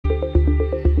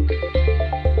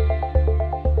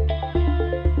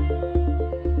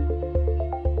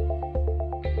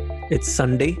It's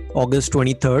Sunday, August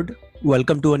 23rd.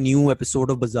 Welcome to a new episode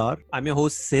of Bazaar. I'm your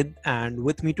host Sid, and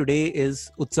with me today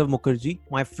is Utsav Mukherjee,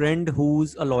 my friend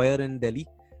who's a lawyer in Delhi.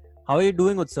 How are you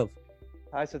doing, Utsav?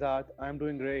 Hi Siddharth, I'm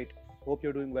doing great. Hope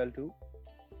you're doing well too.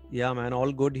 Yeah, man,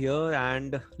 all good here.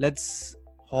 And let's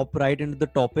hop right into the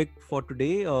topic for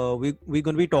today. We're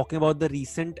going to be talking about the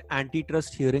recent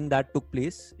antitrust hearing that took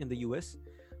place in the US,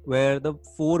 where the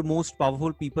four most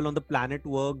powerful people on the planet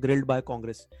were grilled by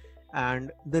Congress.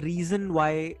 And the reason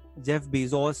why Jeff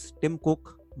Bezos, Tim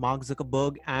Cook, Mark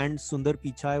Zuckerberg, and Sundar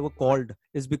Pichai were called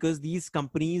is because these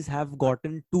companies have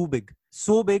gotten too big.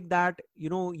 So big that,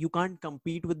 you can't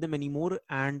compete with them anymore,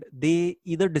 and they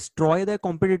either destroy their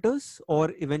competitors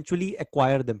or eventually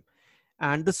acquire them.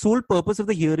 And the sole purpose of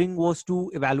the hearing was to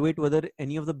evaluate whether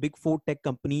any of the big four tech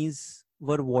companies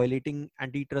were violating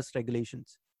antitrust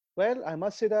regulations. Well, I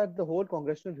must say that the whole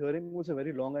congressional hearing was a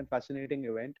very long and fascinating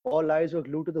event. All eyes were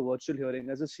glued to the virtual hearing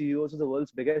as the CEOs of the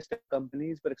world's biggest tech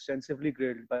companies were extensively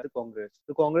grilled by the Congress.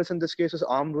 The Congress in this case was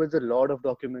armed with a lot of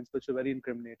documents which were very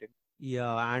incriminating.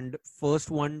 Yeah, and first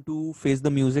one to face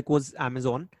the music was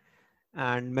Amazon.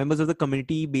 And members of the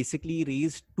committee basically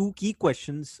raised two key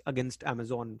questions against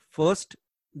Amazon. First,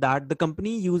 that the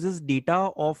company uses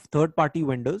data of third party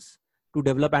vendors to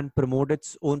develop and promote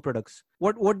its own products.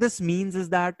 What this means is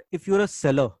that if you're a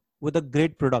seller with a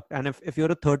great product, and if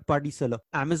you're a third party seller,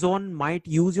 Amazon might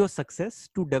use your success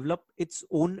to develop its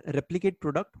own replicate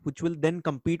product, which will then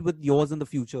compete with yours in the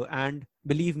future. And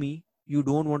believe me, you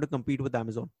don't want to compete with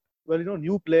Amazon. Well,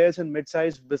 new players and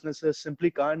mid-sized businesses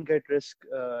simply can't get risk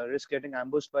getting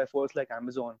ambushed by a force like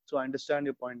Amazon. So I understand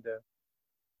your point there.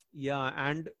 Yeah,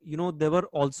 and there were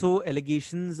also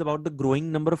allegations about the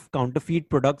growing number of counterfeit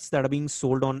products that are being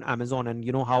sold on Amazon, and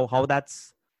how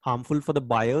that's harmful for the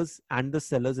buyers and the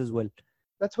sellers as well.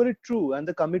 That's very true. And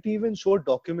the committee even showed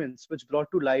documents which brought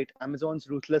to light Amazon's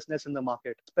ruthlessness in the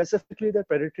market, specifically their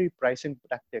predatory pricing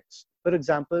tactics. For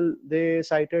example, they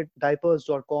cited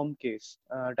diapers.com case.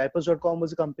 Diapers.com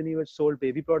was a company which sold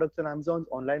baby products on Amazon's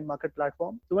online market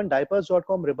platform. So when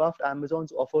diapers.com rebuffed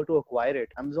Amazon's offer to acquire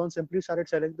it, Amazon simply started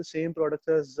selling the same products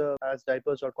as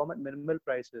diapers.com at minimal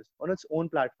prices on its own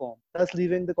platform, thus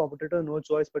leaving the competitor no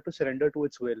choice but to surrender to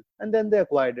its will. And then they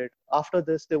acquired it. After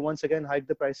this, they once again hiked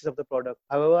the prices of the product.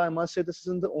 However, I must say this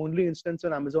isn't the only instance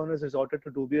when Amazon has resorted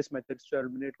to dubious methods to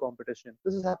eliminate competition.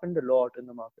 This has happened a lot in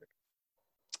the market.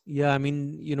 Yeah, I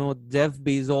mean, Jeff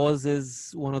Bezos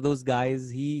is one of those guys.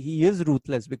 He is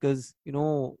ruthless because,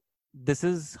 this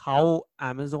is how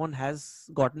Amazon has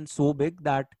gotten so big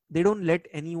that they don't let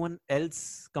anyone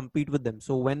else compete with them.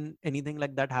 So when anything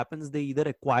like that happens, they either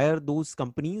acquire those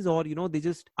companies or, they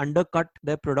just undercut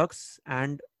their products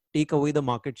and take away the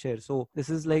market share. So this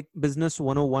is like business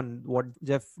 101, what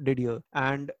Jeff did here.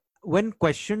 And when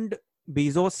questioned,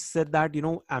 Bezos said that,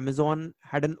 Amazon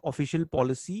had an official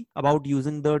policy about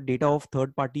using the data of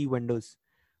third party vendors.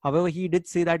 However, he did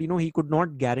say that, he could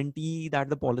not guarantee that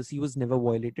the policy was never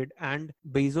violated. And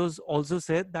Bezos also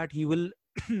said that he will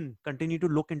continue to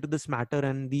look into this matter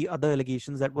and the other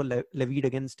allegations that were levied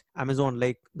against Amazon,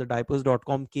 like the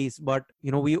diapers.com case. But,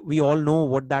 we all know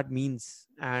what that means.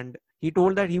 And he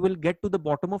told that he will get to the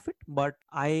bottom of it. But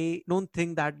I don't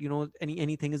think that,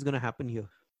 anything is going to happen here.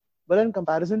 Well, in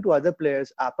comparison to other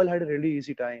players, Apple had a really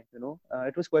easy time.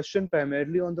 It was questioned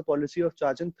primarily on the policy of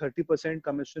charging 30%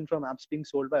 commission from apps being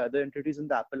sold by other entities in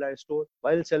the Apple iStore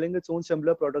while selling its own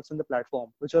similar products in the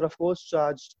platform, which are of course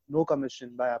charged no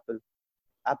commission by Apple.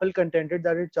 Apple contended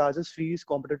that it charges fees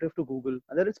competitive to Google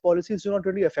and that its policies do not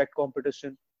really affect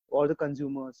competition or the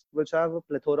consumers, which have a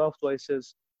plethora of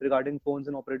choices regarding phones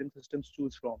and operating systems to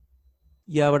choose from.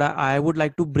 Yeah, but I would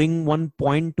like to bring one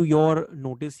point to your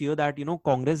notice here that,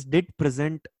 Congress did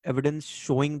present evidence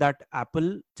showing that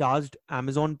Apple charged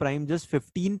Amazon Prime just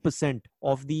 15%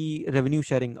 of the revenue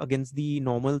sharing against the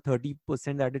normal 30%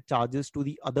 that it charges to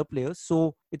the other players.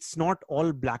 So it's not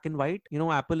all black and white.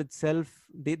 Apple itself,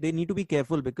 they need to be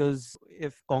careful because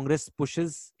if Congress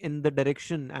pushes in the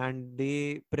direction and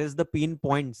they press the pain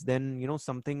points, then,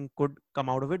 something could come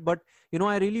out of it. But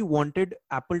I really wanted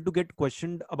Apple to get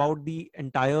questioned about the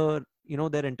entire,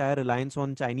 their entire reliance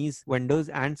on Chinese vendors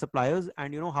and suppliers,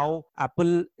 and how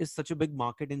Apple is such a big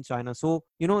market in China. So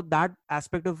that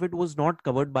aspect of it was not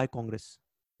covered by Congress.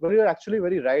 Well, you're actually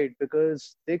very right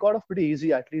because they got off pretty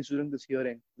easy, at least during this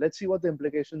hearing. Let's see what the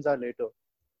implications are later.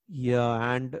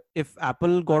 Yeah, and if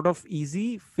Apple got off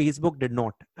easy, Facebook did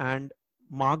not. And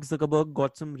Mark Zuckerberg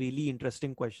got some really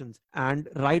interesting questions. And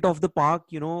right off the park,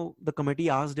 the committee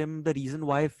asked him the reason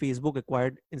why Facebook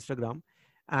acquired Instagram.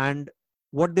 And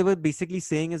what they were basically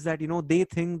saying is that, they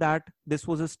think that this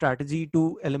was a strategy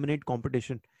to eliminate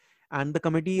competition. And the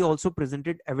committee also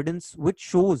presented evidence which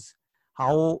shows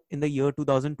how in the year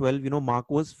 2012, Mark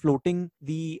was floating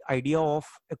the idea of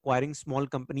acquiring small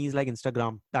companies like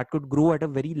Instagram that could grow at a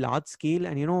very large scale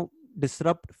and,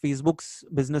 disrupt Facebook's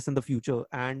business in the future.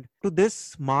 And to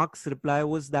this, Mark's reply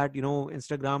was that,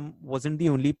 Instagram wasn't the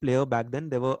only player back then.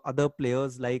 There were other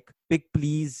players like Pick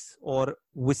Please or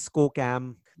Wisco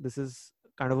Cam. This is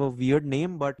kind of a weird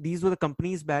name, but these were the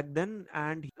companies back then.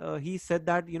 And he said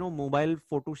that, mobile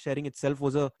photo sharing itself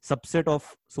was a subset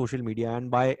of social media.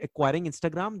 And by acquiring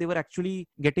Instagram, they were actually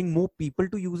getting more people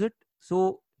to use it.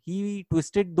 So he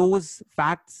twisted those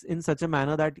facts in such a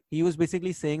manner that he was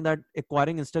basically saying that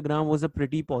acquiring Instagram was a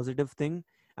pretty positive thing,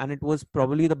 and it was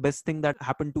probably the best thing that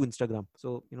happened to Instagram.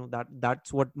 So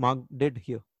that's what Mark did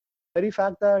here. The very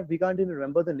fact that we can't even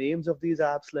remember the names of these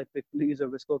apps like Pickleys or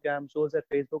ViscoCam shows that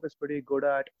Facebook is pretty good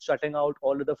at shutting out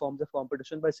all other forms of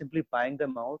competition by simply buying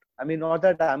them out. I mean, not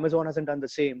that Amazon hasn't done the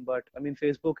same, but I mean,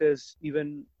 Facebook is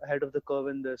even ahead of the curve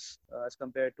in this as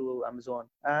compared to Amazon.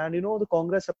 And the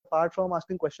Congress, apart from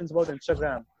asking questions about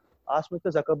Instagram, asked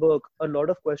Mr. Zuckerberg a lot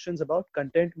of questions about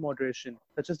content moderation,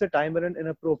 such as the time when an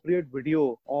inappropriate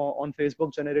video on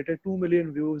Facebook generated 2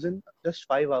 million views in just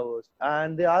 5 hours.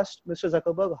 And they asked Mr.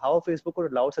 Zuckerberg how Facebook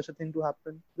would allow such a thing to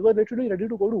happen. They were literally ready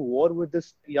to go to war with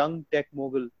this young tech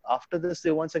mogul. After this,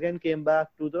 they once again came back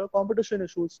to the competition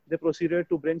issues. They proceeded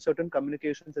to bring certain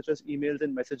communications, such as emails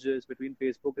and messages between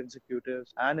Facebook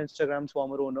executives and Instagram's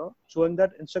former owner, showing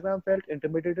that Instagram felt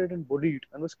intimidated and bullied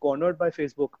and was cornered by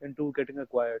Facebook into getting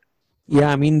acquired.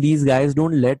 Yeah, I mean, these guys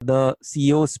don't let the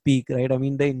CEO speak, right? I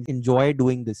mean, they enjoy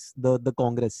doing this. The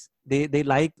Congress, they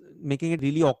like making it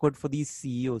really awkward for these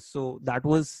CEOs. So that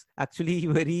was actually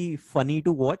very funny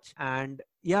to watch. And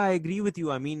yeah, I agree with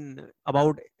you. I mean,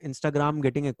 about Instagram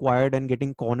getting acquired and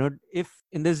getting cornered. If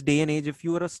in this day and age, if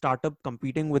you are a startup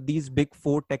competing with these big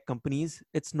four tech companies,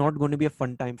 it's not going to be a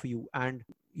fun time for you. And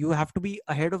you have to be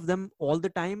ahead of them all the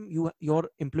time. Your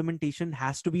implementation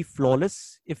has to be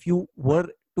flawless if you were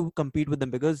to compete with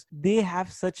them, because they have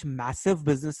such massive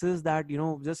businesses that,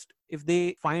 just if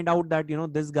they find out that,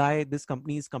 this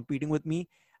company is competing with me,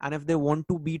 and if they want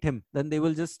to beat him, then they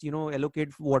will just, allocate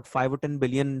what, 5 or 10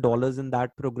 billion dollars in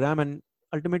that program, and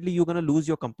ultimately you're going to lose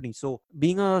your company. So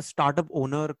being a startup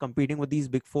owner competing with these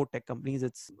big four tech companies,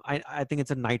 I think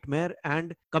it's a nightmare.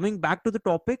 And coming back to the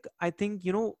topic, I think,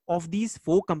 of these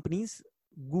four companies,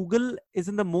 Google is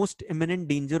in the most imminent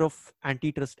danger of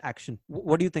antitrust action.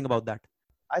 What do you think about that?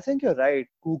 I think you're right.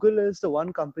 Google is the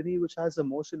one company which has the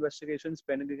most investigations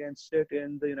pending against it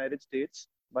in the United States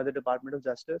by the Department of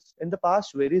Justice. In the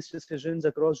past, various decisions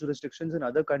across jurisdictions in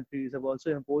other countries have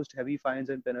also imposed heavy fines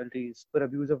and penalties for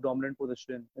abuse of dominant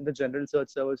position in the general search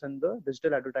service and the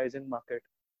digital advertising market.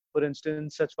 For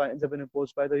instance, such fines have been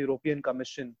imposed by the European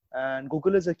Commission, and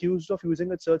Google is accused of using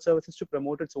its search services to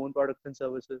promote its own products and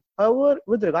services. However,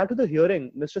 with regard to the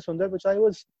hearing, Mr. Sundar Pichai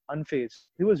was unfazed.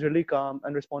 He was really calm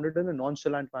and responded in a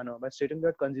nonchalant manner by stating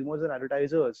that consumers and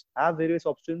advertisers have various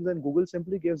options and Google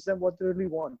simply gives them what they really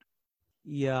want.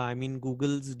 Yeah, I mean,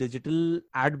 Google's digital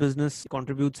ad business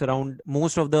contributes around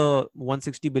most of the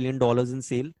 $160 billion in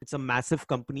sale. It's a massive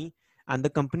company, and the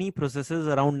company processes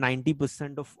around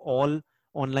 90% of all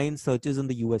online searches in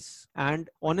the US. And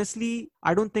honestly,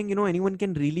 I don't think, anyone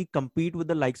can really compete with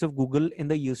the likes of Google in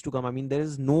the years to come. I mean, there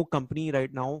is no company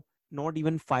right now, not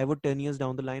even 5 or 10 years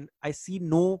down the line, I see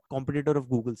no competitor of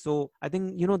Google. So I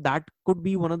think, that could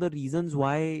be one of the reasons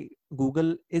why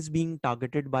Google is being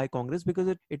targeted by Congress,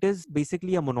 because it is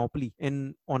basically a monopoly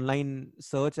in online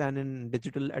search and in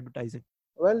digital advertising.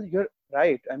 Well, you're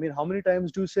right. I mean, how many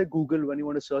times do you say Google when you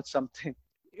want to search something?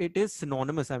 It is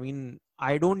synonymous. I mean,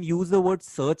 I don't use the word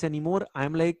search anymore.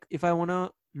 I'm like, if I want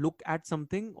to look at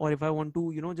something, or if I want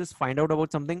to, just find out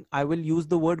about something, I will use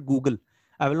the word Google.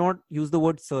 I will not use the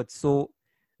word search. So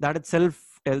that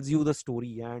itself tells you the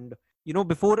story. And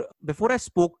before I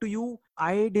spoke to you,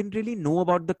 I didn't really know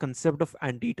about the concept of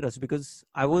antitrust, because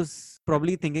I was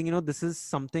probably thinking, this is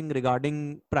something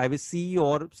regarding privacy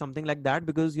or something like that,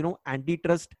 because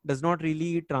antitrust does not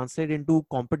really translate into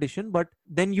competition. But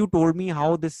then you told me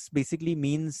how this basically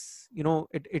means,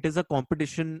 it is a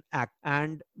competition act.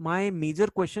 And my major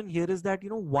question here is that,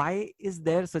 why is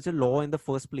there such a law in the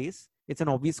first place? It's an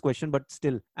obvious question, but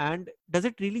still. And does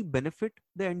it really benefit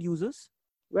the end users?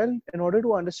 Well, in order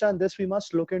to understand this, we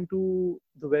must look into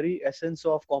the very essence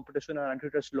of competition and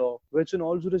antitrust law, which in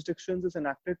all jurisdictions is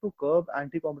enacted to curb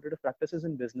anti-competitive practices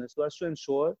in business so as to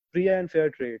ensure free and fair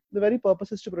trade. The very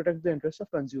purpose is to protect the interests of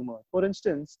consumers. For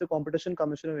instance, the Competition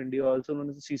Commission of India, also known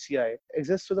as the CCI,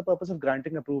 exists for the purpose of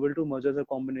granting approval to mergers or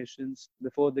combinations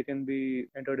before they can be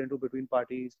entered into between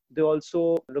parties. They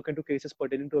also look into cases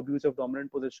pertaining to abuse of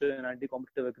dominant position,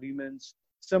 anti-competitive agreements.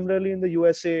 Similarly, in the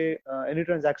USA, any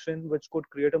transaction which could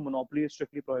create a monopoly is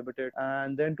strictly prohibited.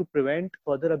 And then to prevent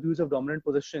further abuse of dominant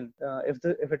position, if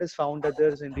it is found that there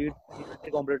is indeed any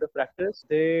anti-competitive practice,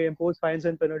 they impose fines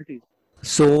and penalties.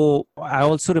 So I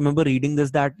also remember reading this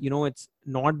that, it's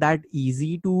not that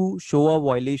easy to show a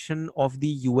violation of the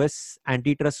US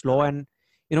antitrust law. And,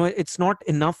 it's not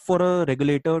enough for a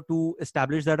regulator to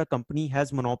establish that a company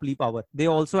has monopoly power. They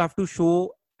also have to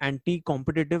show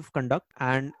anti-competitive conduct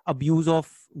and abuse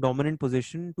of dominant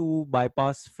position to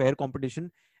bypass fair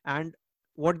competition. And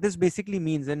what this basically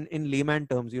means in layman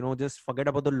terms, just forget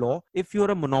about the law. If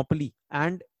you're a monopoly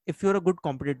and if you're a good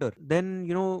competitor, then,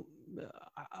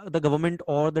 the government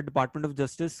or the Department of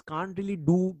Justice can't really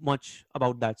do much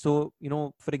about that. So,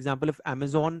 for example, if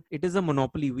Amazon, it is a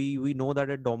monopoly, we know that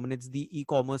it dominates the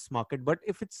e-commerce market. But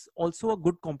if it's also a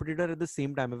good competitor at the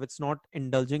same time, if it's not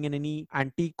indulging in any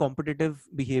anti-competitive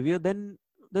behavior, then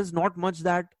there's not much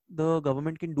that the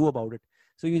government can do about it.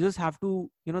 So you just have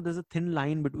to, there's a thin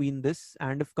line between this.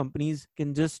 And if companies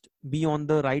can just be on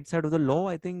the right side of the law,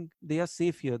 I think they are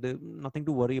safe here. There's nothing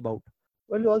to worry about.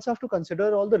 Well, you also have to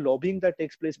consider all the lobbying that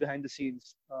takes place behind the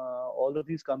scenes. All of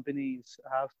these companies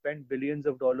have spent billions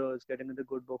of dollars getting in the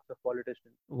good books of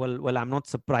politicians. Well, I'm not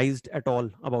surprised at all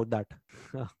about that.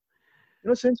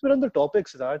 Since we're on the topic,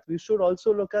 Siddharth, we should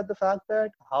also look at the fact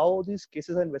that how these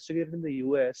cases are investigated in the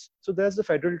US. So there's the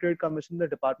Federal Trade Commission, the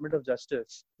Department of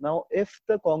Justice. Now, if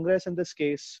the Congress in this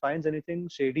case finds anything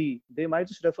shady, they might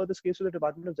just refer this case to the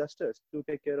Department of Justice to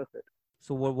take care of it.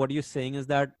 So what you're saying is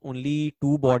that only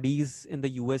two bodies in the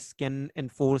US can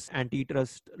enforce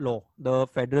antitrust law, the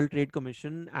Federal Trade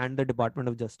Commission and the Department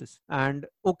of Justice. And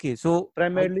okay, so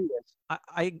Primarily, yes.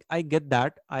 I get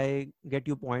that. I get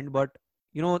your point, but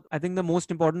I think the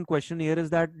most important question here is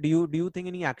that do you think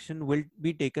any action will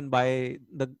be taken by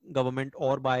the government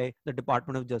or by the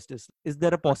Department of Justice? Is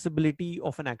there a possibility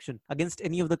of an action against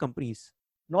any of the companies?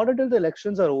 Not until the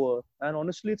elections are over. And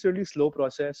honestly, it's a really slow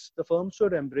process. The firms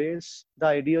should embrace the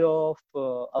idea of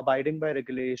abiding by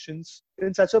regulations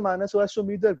in such a manner so as to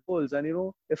meet their goals.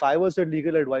 And, if I was their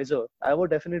legal advisor, I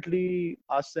would definitely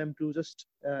ask them to just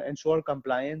ensure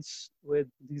compliance with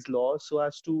these laws so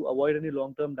as to avoid any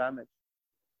long term damage.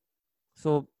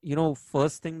 So,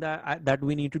 first thing that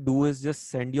we need to do is just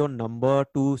send your number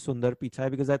to Sundar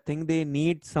Pichai, because I think they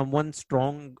need someone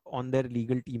strong on their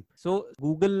legal team. So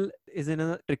Google is in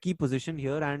a tricky position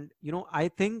here. And, I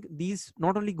think these,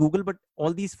 not only Google, but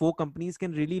all these four companies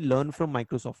can really learn from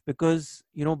Microsoft, because,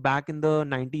 back in the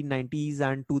 1990s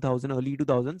and 2000, early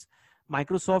 2000s,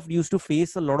 Microsoft used to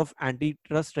face a lot of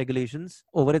antitrust regulations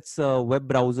over its web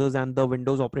browsers and the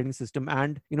Windows operating system.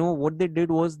 And what they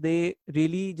did was they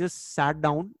really just sat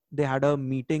down. They had a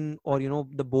meeting, or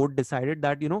the board decided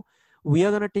that we are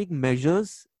going to take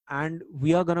measures, and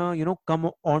we are going to come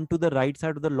on to the right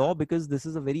side of the law, because this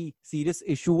is a very serious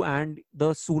issue, and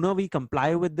the sooner we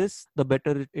comply with this, the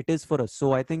better it is for us.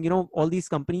 So I think all these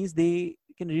companies, they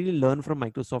can really learn from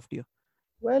Microsoft here.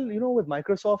 Well, with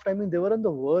Microsoft, I mean, they were on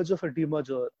the verge of a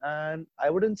demerger, and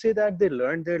I wouldn't say that they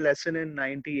learned their lesson in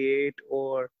 '98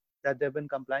 or that they've been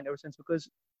complying ever since. Because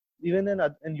even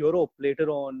in Europe later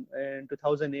on in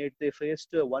 2008, they faced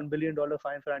a $1 billion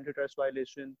fine for antitrust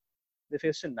violation. They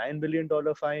faced a $9 billion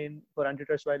fine for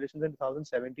antitrust violations in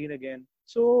 2017 again.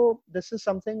 So this is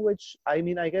something which, I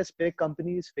mean, I guess big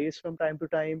companies face from time to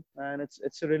time, and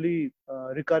it's a really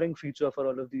recurring feature for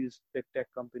all of these big tech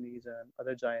companies and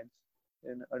other giants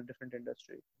in a different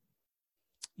industry.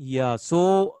 Yeah,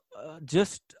 so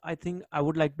just I think I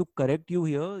would like to correct you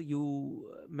here.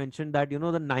 You mentioned that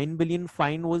the 9 billion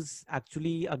fine was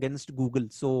actually against Google.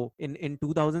 So in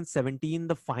 2017,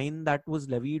 the fine that was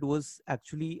levied was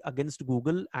actually against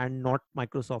Google and not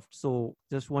Microsoft. So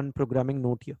just one programming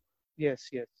note here. Yes,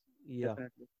 yes, Yeah,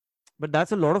 definitely. but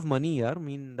that's a lot of money, yeah. I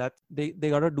mean, that they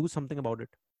gotta do something about it.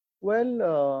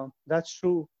 Well, that's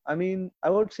true. I mean, I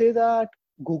would say that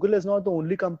Google is not the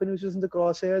only company which is in the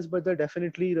crosshairs, but they're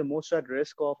definitely the most at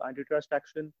risk of antitrust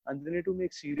action, and they need to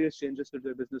make serious changes to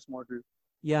their business model.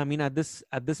 Yeah, I mean, at this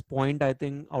point, I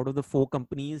think out of the four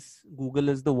companies, Google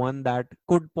is the one that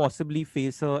could possibly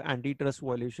face a antitrust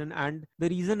violation. And the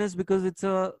reason is because it's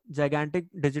a gigantic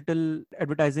digital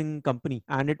advertising company,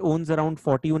 and it owns around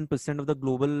 41% of the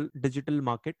global digital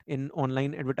market in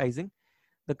online advertising.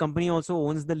 The company also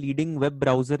owns the leading web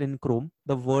browser in Chrome,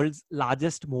 the world's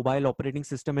largest mobile operating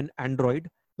system in Android,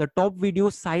 the top video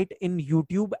site in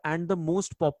YouTube, and the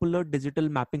most popular digital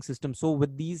mapping system. So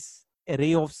with these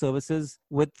array of services,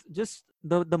 with just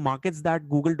the markets that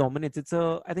Google dominates,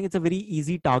 I think it's a very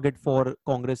easy target for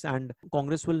Congress, and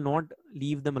Congress will not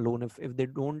leave them alone if they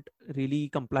don't really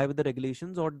comply with the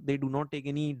regulations or they do not take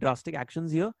any drastic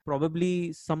actions here.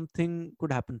 Probably something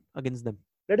could happen against them.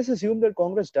 Let us assume that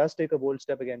Congress does take a bold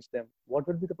step against them. What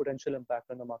would be the potential impact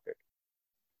on the market?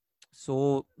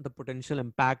 So the potential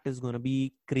impact is going to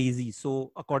be crazy.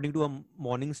 So according to a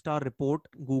Morningstar report,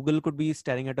 Google could be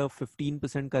staring at a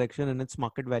 15% correction in its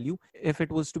market value if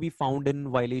it was to be found in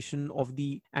violation of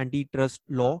the antitrust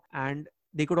law, and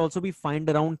they could also be fined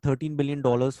around $13 billion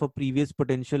for previous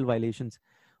potential violations.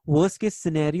 Worst case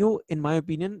scenario, in my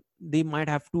opinion, they might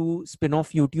have to spin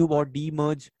off YouTube or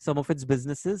demerge some of its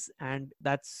businesses, and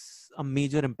that's a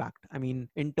major impact. I mean,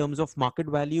 in terms of market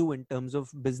value, in terms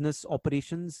of business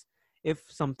operations, if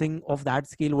something of that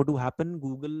scale were to happen,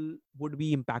 Google would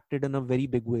be impacted in a very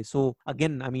big way. So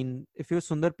again, I mean, if you're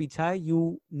Sundar Pichai,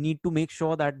 you need to make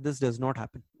sure that this does not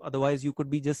happen. Otherwise, you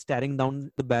could be just staring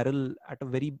down the barrel at a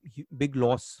very big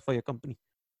loss for your company.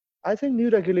 I think new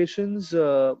regulations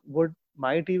would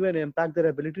might even impact their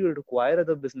ability to acquire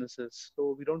other businesses.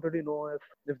 So we don't really know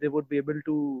if they would be able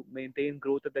to maintain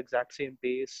growth at the exact same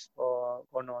pace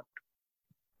or not.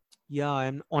 Yeah,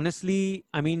 and honestly,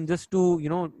 I mean, just to,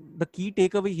 the key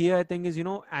takeaway here, I think, is,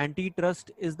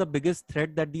 antitrust is the biggest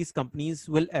threat that these companies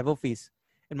will ever face,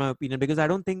 in my opinion, because I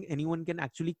don't think anyone can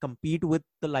actually compete with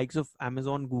the likes of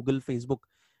Amazon, Google, Facebook,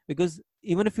 because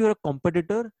even if you're a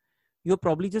competitor, you're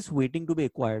probably just waiting to be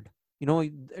acquired. Your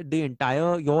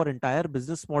entire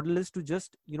business model is to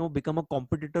just, become a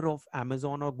competitor of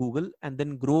Amazon or Google and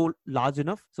then grow large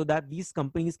enough so that these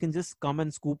companies can just come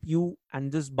and scoop you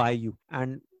and just buy you.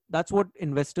 And that's what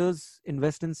investors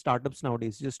invest in startups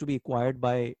nowadays, just to be acquired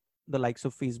by the likes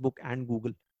of Facebook and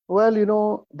Google.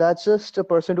 Well, that's just a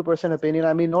person to person opinion.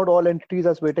 I mean, not all entities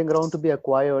are waiting around to be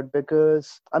acquired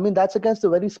because, I mean, that's against the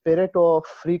very spirit of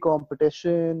free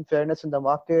competition, fairness in the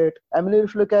market. I mean,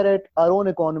 if you look at it, our own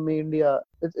economy, India,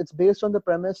 it's based on the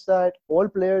premise that all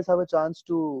players have a chance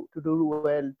to do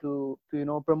well, to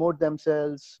promote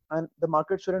themselves, and the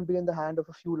market shouldn't be in the hand of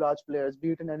a few large players,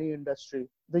 be it in any industry.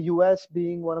 The US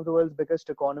being one of the world's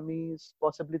biggest economies,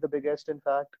 possibly the biggest, in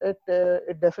fact,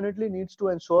 it definitely needs to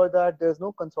ensure that there's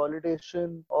no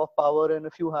consolidation of power in a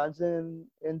few hands in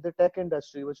the tech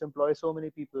industry, which employs so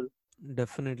many people.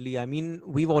 Definitely. I mean,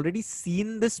 we've already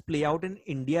seen this play out in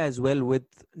India as well with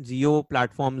geo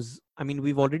platforms. I mean,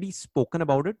 we've already spoken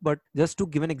about it, but just to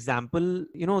give an example,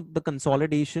 the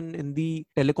consolidation in the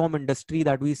telecom industry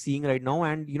that we're seeing right now.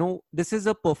 And, this is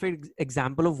a perfect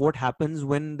example of what happens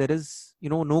when there is,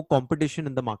 no competition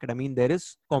in the market. I mean, there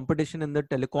is competition in the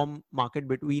telecom market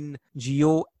between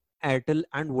Geo, Airtel,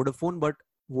 and Vodafone, but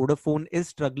Vodafone is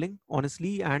struggling,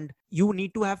 honestly, and you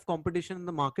need to have competition in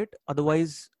the market.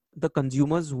 Otherwise, the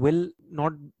consumers will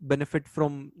not benefit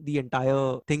from the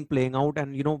entire thing playing out.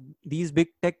 And these big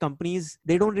tech companies,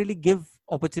 they don't really give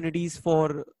opportunities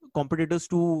for competitors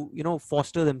to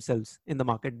foster themselves in the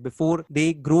market before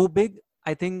they grow big.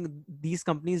 I think these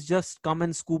companies just come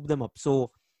and scoop them up.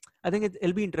 So I think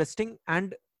it'll be interesting.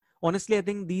 And honestly, I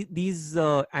think these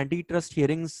antitrust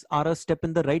hearings are a step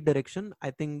in the right direction.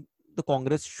 I think the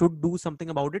Congress should do something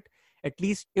about it. At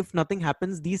least if nothing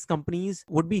happens, these companies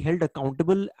would be held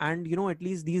accountable, and at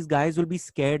least these guys will be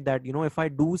scared that if I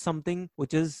do something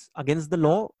which is against the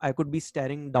law, I could be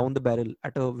staring down the barrel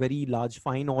at a very large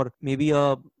fine or maybe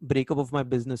a breakup of my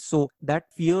business. So that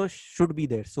fear should be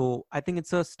there. So I think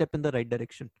it's a step in the right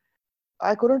direction.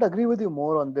 I couldn't agree with you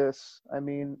more on this. I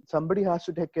mean, somebody has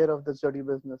to take care of this dirty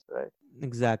business, right?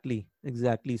 Exactly.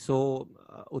 So,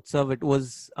 Utsav, it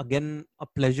was again a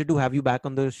pleasure to have you back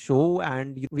on the show.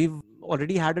 And we've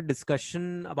already had a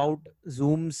discussion about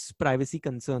Zoom's privacy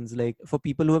concerns. Like, for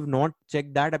people who have not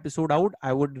checked that episode out,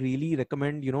 I would really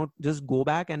recommend, just go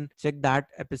back and check that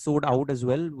episode out as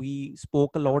well. We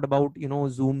spoke a lot about,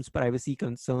 Zoom's privacy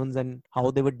concerns and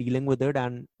how they were dealing with it.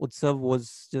 And Utsav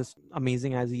was just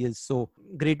amazing as he is. So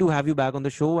great to have you back on the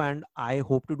show. And I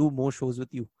hope to do more shows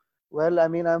with you. Well, I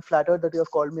mean, I'm flattered that you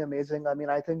have called me amazing. I mean,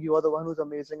 I think you are the one who's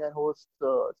amazing and hosts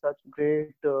such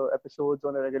great episodes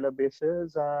on a regular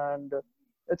basis. And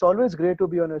it's always great to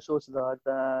be on a show, Siddharth,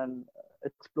 and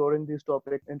exploring these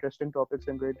interesting topics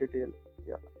in great detail.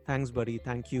 Yeah. Thanks, buddy.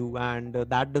 Thank you. And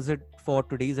that does it for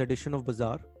today's edition of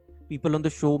Bazaar. People on the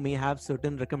show may have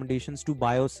certain recommendations to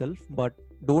buy or sell, but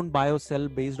don't buy or sell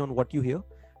based on what you hear.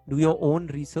 Do your own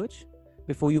research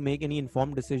before you make any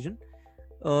informed decision.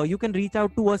 You can reach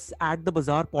out to us at the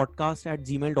bazaar podcast at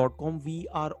gmail.com. We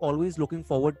are always looking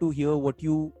forward to hear what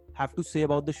you have to say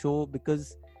about the show,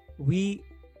 because we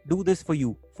do this for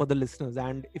you, for the listeners.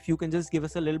 And if you can just give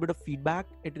us a little bit of feedback,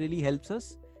 it really helps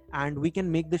us and we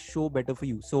can make the show better for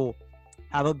you. So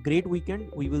have a great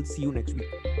weekend. We will see you next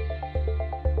week.